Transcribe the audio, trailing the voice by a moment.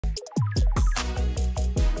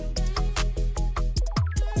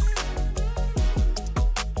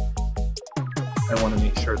I want to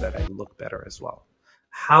make sure that I look better as well.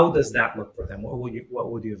 How does that look for them? What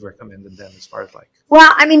would you have recommended them as far as like?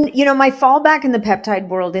 Well, I mean, you know, my fallback in the peptide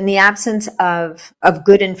world, in the absence of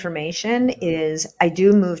good information, is I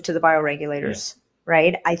do move to the bioregulators. Yeah.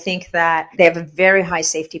 Right? I think that they have a very high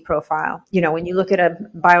safety profile. You know, when you look at a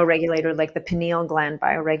bioregulator like the pineal gland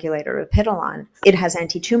bioregulator, Epidolon, it has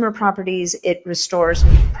anti-tumor properties. It restores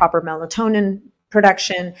proper melatonin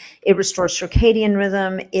production. It restores circadian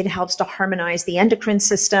rhythm. It helps to harmonize the endocrine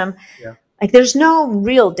system. Yeah. Like, there's no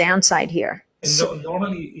real downside here. And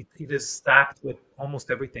normally it is stacked with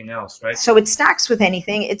almost everything else, right? So it stacks with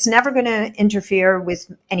anything. It's never going to interfere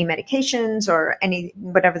with any medications or any,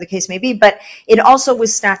 whatever the case may be, but it also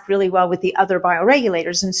was stacked really well with the other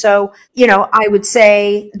bioregulators. And so, you know, I would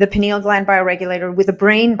say the pineal gland bioregulator with a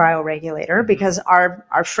brain bioregulator, because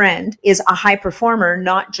our friend is a high performer,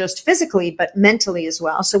 not just physically, but mentally as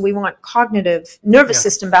well. So we want cognitive nervous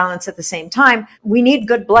system balance at the same time. We need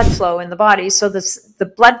good blood flow in the body. So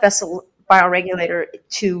the blood vessel bioregulator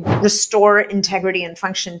to restore integrity and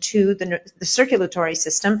function to the circulatory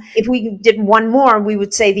system. If we did one more, we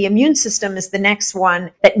would say the immune system is the next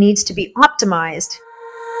one that needs to be optimized